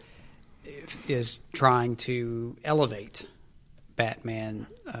Riddler is trying to elevate Batman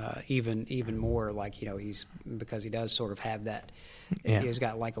even more, like he's because he does sort of have that. Yeah. He's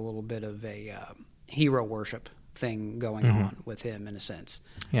got like a little bit of a hero worship thing going on with him in a sense.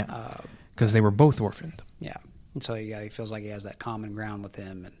 Yeah, because they were both orphaned. Yeah, and so he feels like he has that common ground with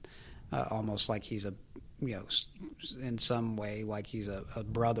him, and almost like he's in some way like he's a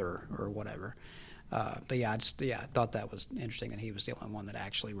brother or whatever. But I thought that was interesting that he was the only one that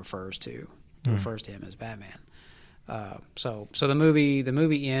actually refers to him as Batman. So the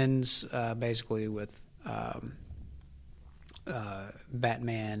movie ends basically with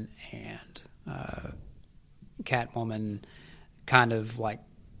Batman and Catwoman kind of like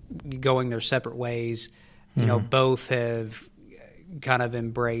going their separate ways. Both have kind of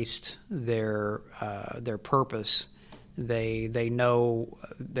embraced their purpose. They know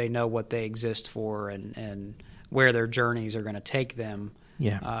what they exist for and where their journeys are going to take them.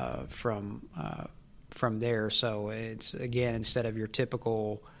 Yeah. From there. So it's, again, instead of your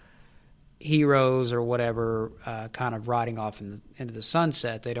typical heroes or whatever kind of riding off into the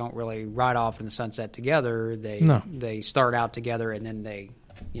sunset, they don't really ride off in the sunset together. They start out together, and then they,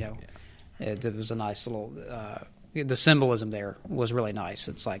 it was a nice little the symbolism there was really nice.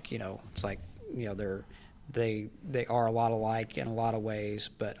 It's like they're they are a lot alike in a lot of ways,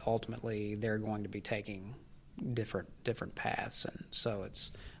 but ultimately they're going to be taking different paths, and so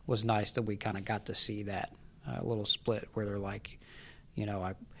was nice that we kind of got to see that little split where they're like,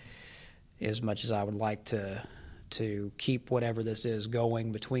 as much as I would like to keep whatever this is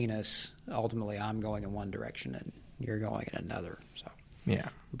going between us, ultimately I'm going in one direction and you're going in another. So yeah,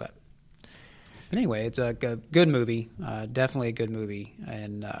 but anyway, it's a good movie, definitely a good movie,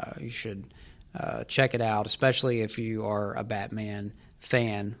 and you should check it out, especially if you are a Batman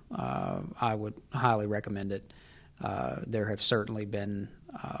fan. I would highly recommend it. There have certainly been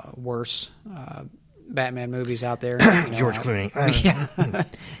worse Batman movies out there. George Clooney.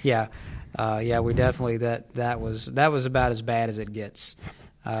 Yeah, we definitely that was about as bad as it gets.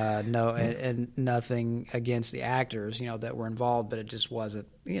 And nothing against the actors, that were involved, but it just wasn't,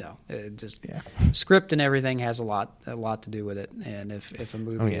 script and everything has a lot to do with it. And if a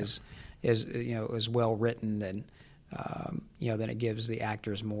movie is well written, then then it gives the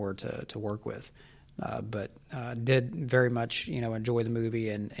actors more to work with. But did very much enjoy the movie,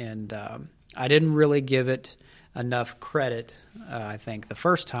 and I didn't really give it enough credit. I think the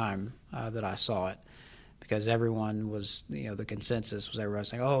first time that I saw it, because everyone was, the consensus was everyone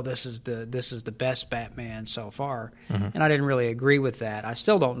saying, "Oh, this is the best Batman so far," and I didn't really agree with that. I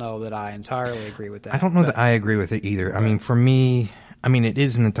still don't know that I entirely agree with that. I don't know that I agree with it either. I mean, for me, it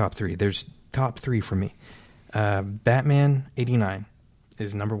is in the top three. There's top three for me. Batman '89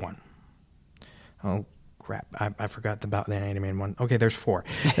 is number one. Oh crap! I forgot about the animated one. Okay, there's four.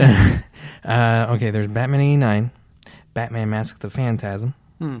 Okay, there's Batman '89, Batman: Mask of the Phantasm.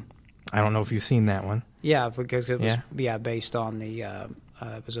 I don't know if you've seen that one. Yeah, because it was based on the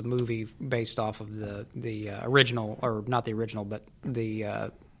it was a movie based off of the original, or not the original, but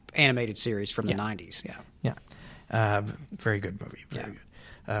the animated series from the 90s. Yeah. Very good movie. Very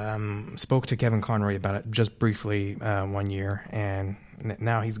good. Spoke to Kevin Conroy about it just briefly 1 year, and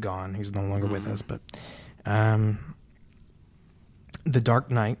now he's gone. He's no longer with us. But The Dark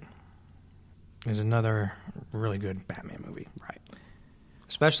Knight is another really good Batman movie. Right.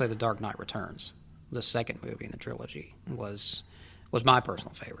 Especially The Dark Knight Returns. The second movie in the trilogy was my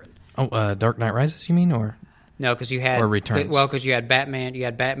personal favorite. Oh, Dark Knight Rises, you mean, or no? Because you had or Returns. Well, because you had Batman. You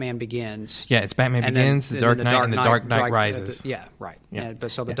had Batman Begins. Yeah, it's Batman Begins, The Dark Knight, and The Dark Knight Rises. Yeah, right. Yeah.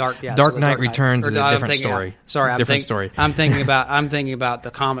 But so the Dark Knight Returns is a different story. Story. I'm thinking about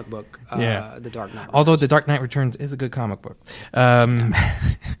the comic book. The Dark Knight. Although The Dark Knight Returns is a good comic book. But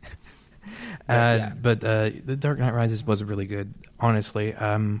The Dark Knight Rises was really good, honestly.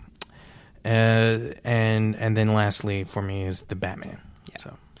 And then lastly for me is the Batman. Yeah.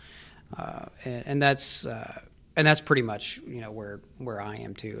 So, and that's pretty much where I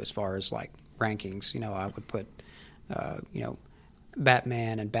am too, as far as like rankings. I would put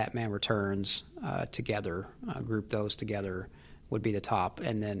Batman and Batman Returns together, group those together would be the top,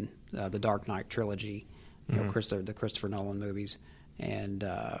 and then the Dark Knight trilogy, the Christopher Nolan movies, and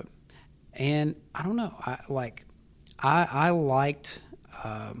I don't know, I liked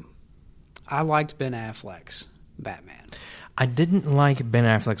Ben Affleck's Batman. I didn't like Ben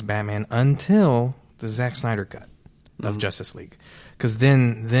Affleck's Batman until the Zack Snyder cut of Justice League, because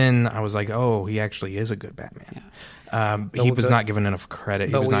then I was like, oh, he actually is a good Batman. Yeah. He was not given enough credit.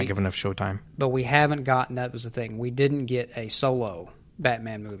 He was not given enough showtime. But we haven't gotten. That was the thing. We didn't get a solo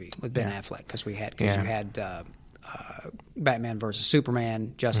Batman movie with Ben Affleck, because you had Batman versus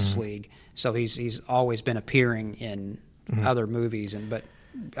Superman, Justice League. So he's always been appearing in other movies, but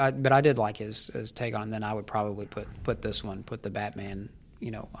I did like his take on it. And then I would probably put the Batman,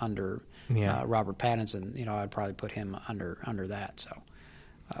 under Robert Pattinson. I'd probably put him under that. So,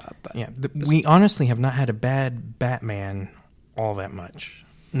 we honestly have not had a bad Batman all that much.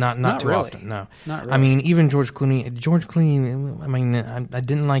 Not too really. Often. No, not really. I mean, even George Clooney. I mean, I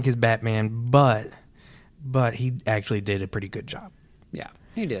didn't like his Batman, but he actually did a pretty good job. Yeah.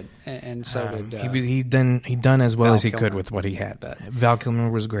 He did, and so did he done as well Val as he Kilmer. could with what he had. But Val Kilmer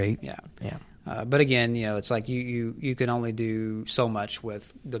was great. Yeah. But again, it's like you can only do so much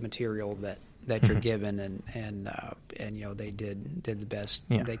with the material that you're given, and they did the best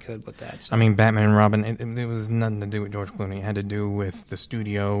they could with that. So. I mean, Batman and Robin, it was nothing to do with George Clooney. It had to do with the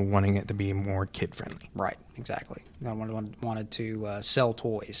studio wanting it to be more kid friendly. Right, exactly. I wanted to sell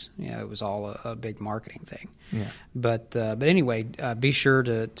toys. It was all a big marketing thing. Yeah. But anyway, be sure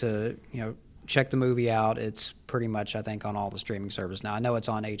to check the movie out. It's pretty much, I think, on all the streaming services now. I know it's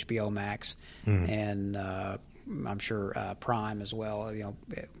on HBO Max and I'm sure Prime as well.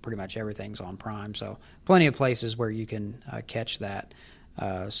 Pretty much everything's on Prime, so plenty of places where you can catch that.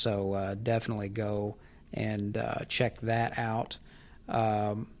 So definitely go and check that out.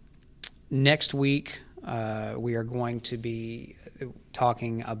 Next week we are going to be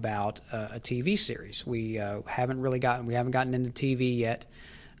talking about a TV series. We haven't gotten into TV yet,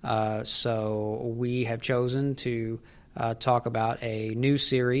 so we have chosen to talk about a new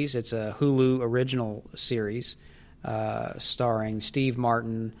series. It's a Hulu original series starring Steve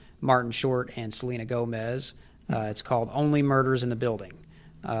Martin, Martin Short, and Selena Gomez. It's called Only Murders in the Building.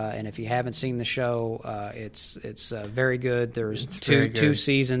 And if you haven't seen the show, it's very good. There's two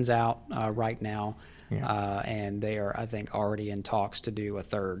seasons out right now, and they are, I think, already in talks to do a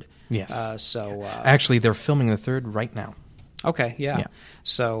third. Yes. Actually, they're filming the third right now. Okay. Yeah.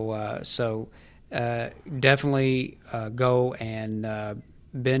 So definitely go and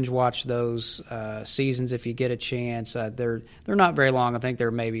binge watch those seasons if you get a chance. They're not very long. I think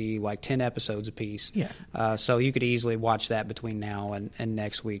they're maybe like 10 episodes apiece. Yeah. So you could easily watch that between now and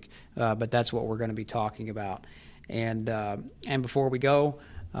next week. But that's what we're going to be talking about. And before we go,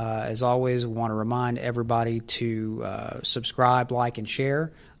 as always, we want to remind everybody to subscribe, like, and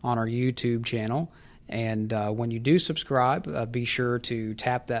share on our YouTube channel. And when you do subscribe, be sure to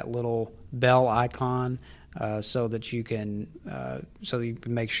tap that little bell icon so that you can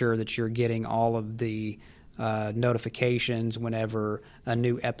make sure that you're getting all of the notifications whenever a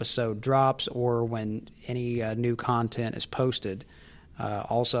new episode drops or when any new content is posted.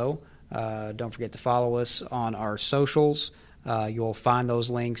 Also, don't forget to follow us on our socials. You'll find those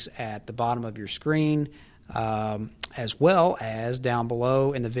links at the bottom of your screen, as well as down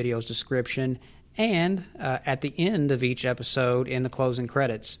below in the video's description and at the end of each episode in the closing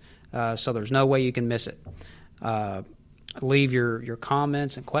credits. So there's no way you can miss it. Leave your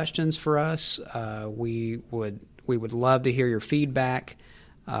comments and questions for us. We would love to hear your feedback,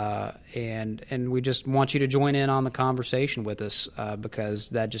 and we just want you to join in on the conversation with us because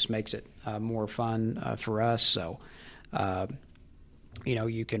that just makes it more fun for us. So,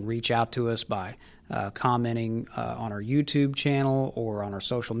 you can reach out to us by commenting on our YouTube channel or on our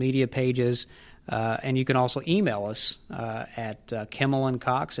social media pages. And you can also email us at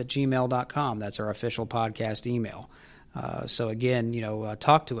kimmelandcox@gmail.com. That's our official podcast email. So again,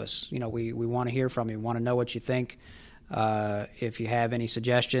 talk to us. We want to hear from you. We want to know what you think. If you have any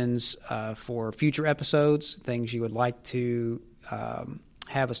suggestions for future episodes, things you would like to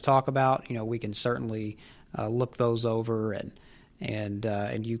have us talk about, we can certainly look those over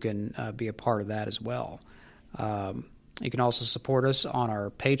and you can be a part of that as well. You can also support us on our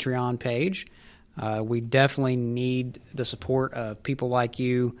Patreon page. We definitely need the support of people like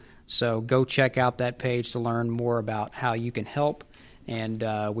you, so go check out that page to learn more about how you can help, and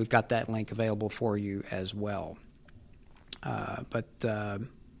we've got that link available for you as well. But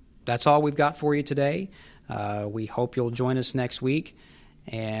that's all we've got for you today. We hope you'll join us next week,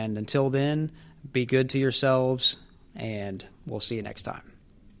 and until then, be good to yourselves, and we'll see you next time.